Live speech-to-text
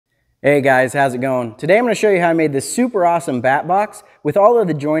Hey guys, how's it going? Today I'm going to show you how I made this super awesome bat box with all of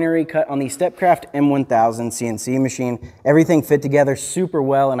the joinery cut on the STEPCRAFT M.1000 CNC machine. Everything fit together super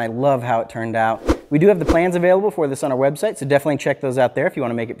well and I love how it turned out. We do have the plans available for this on our website, so definitely check those out there if you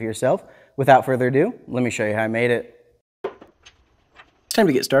want to make it for yourself. Without further ado, let me show you how I made it. It's time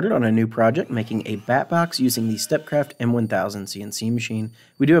to get started on a new project, making a bat box using the STEPCRAFT M1000 CNC machine.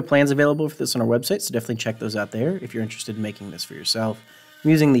 We do have plans available for this on our website, so definitely check those out there if you're interested in making this for yourself. I'm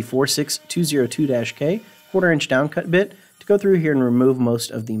using the 46202-K 1/4" downcut bit to go through here and remove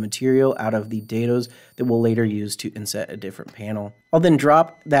most of the material out of the dados that we'll later use to inset a different panel. I'll then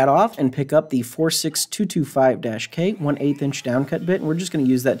drop that off and pick up the 46225-K 1/8" downcut bit, and we're just going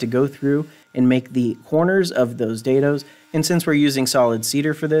to use that to go through and make the corners of those dados. And since we're using solid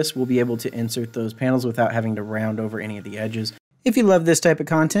cedar for this, we'll be able to insert those panels without having to round over any of the edges. If you love this type of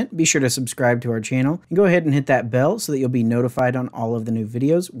content, be sure to subscribe to our channel and go ahead and hit that bell so that you'll be notified on all of the new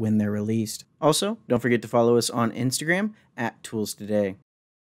videos when they're released. Also, don't forget to follow us on Instagram at ToolsToday.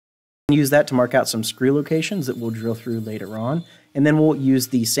 Use that to mark out some screw locations that we'll drill through later on, and then we'll use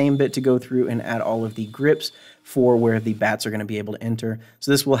the same bit to go through and add all of the grips for where the bats are going to be able to enter. So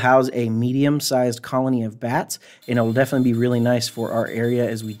this will house a medium-sized colony of bats, and it'll definitely be really nice for our area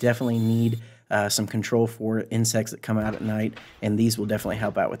as we definitely need some control for insects that come out at night, and these will definitely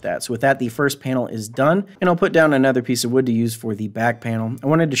help out with that. So with that, the first panel is done, and I'll put down another piece of wood to use for the back panel. I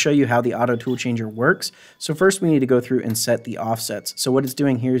wanted to show you how the auto tool changer works. So first we need to go through and set the offsets. So what it's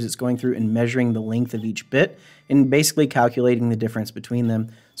doing here is it's going through and measuring the length of each bit and basically calculating the difference between them.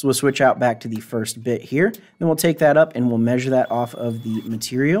 So we'll switch out back to the first bit here, then we'll take that up and we'll measure that off of the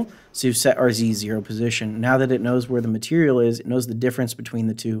material. So we've set our Z0 position. Now that it knows where the material is, it knows the difference between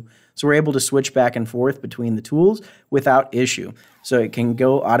the two. So we're able to switch back and forth between the tools without issue. So it can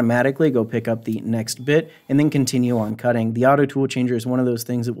go automatically, go pick up the next bit, and then continue on cutting. The auto tool changer is one of those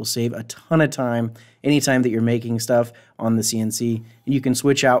things that will save a ton of time anytime that you're making stuff on the CNC. And you can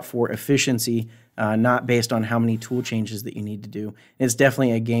switch out for efficiency, not based on how many tool changes that you need to do. It's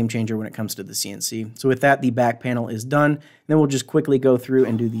definitely a game changer when it comes to the CNC. So with that, the back panel is done. Then we'll just quickly go through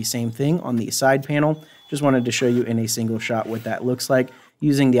and do the same thing on the side panel. Just wanted to show you in a single shot what that looks like,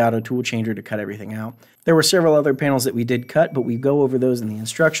 using the auto tool changer to cut everything out. There were several other panels that we did cut, but we go over those in the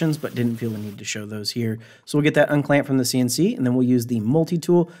instructions, but didn't feel the need to show those here. So we'll get that unclamped from the CNC, and then we'll use the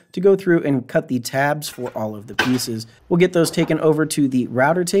multi-tool to go through and cut the tabs for all of the pieces. We'll get those taken over to the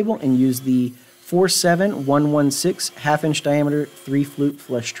router table and use the 47116 1/2" diameter 3-flute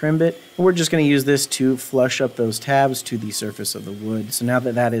flush trim bit. And we're just going to use this to flush up those tabs to the surface of the wood. So now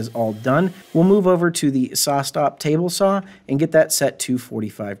that that is all done, we'll move over to the SawStop table saw and get that set to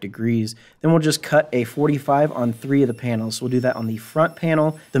 45 degrees. Then we'll just cut a 45 on 3 of the panels. So we'll do that on the front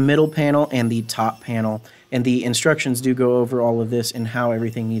panel, the middle panel, and the top panel. And the instructions do go over all of this and how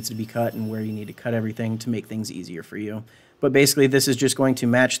everything needs to be cut and where you need to cut everything to make things easier for you. But basically this is just going to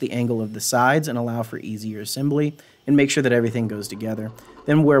match the angle of the sides and allow for easier assembly and make sure that everything goes together.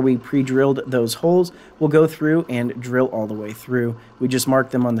 Then where we pre-drilled those holes, we'll go through and drill all the way through. We just mark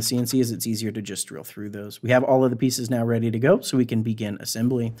them on the CNC as it's easier to just drill through those. We have all of the pieces now ready to go, so we can begin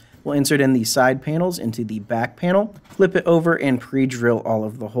assembly. We'll insert in the side panels into the back panel, flip it over and pre-drill all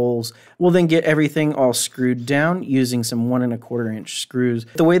of the holes. We'll then get everything all screwed down using some 1 1/4" screws.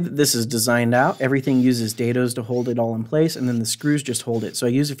 The way that this is designed out, everything uses dados to hold it all in place, and then the screws just hold it. So I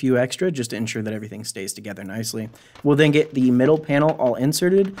use a few extra just to ensure that everything stays together nicely. We'll then get the middle panel all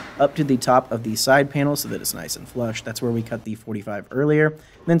inserted up to the top of the side panel so that it's nice and flush. That's where we cut the 45 earlier.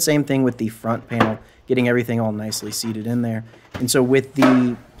 And then same thing with the front panel, getting everything all nicely seated in there. And so with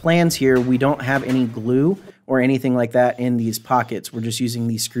the plans here, we don't have any glue or anything like that in these pockets. We're just using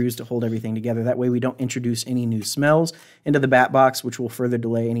these screws to hold everything together. That way we don't introduce any new smells into the bat box, which will further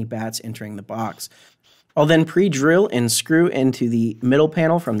delay any bats entering the box. I'll then pre-drill and screw into the middle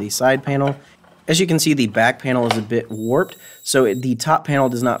panel from the side panel. As you can see, the back panel is a bit warped, so the top panel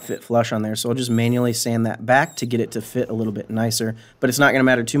does not fit flush on there, so I'll just manually sand that back to get it to fit a little bit nicer. But it's not going to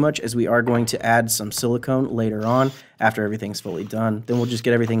matter too much, as we are going to add some silicone later on after everything's fully done. Then we'll just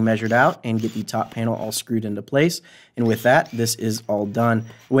get everything measured out and get the top panel all screwed into place. And with that, this is all done.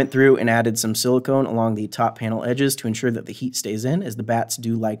 Went through and added some silicone along the top panel edges to ensure that the heat stays in, as the bats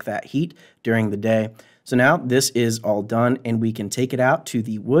do like that heat during the day. So now this is all done and we can take it out to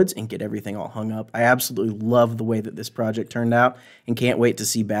the woods and get everything all hung up. I absolutely love the way that this project turned out and can't wait to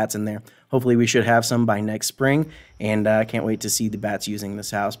see bats in there. Hopefully we should have some by next spring, and can't wait to see the bats using this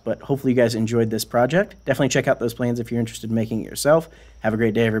house. But hopefully you guys enjoyed this project. Definitely check out those plans if you're interested in making it yourself. Have a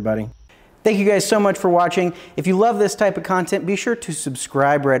great day, everybody. Thank you guys so much for watching. If you love this type of content, be sure to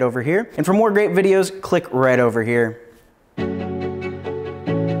subscribe right over here. And for more great videos, click right over here.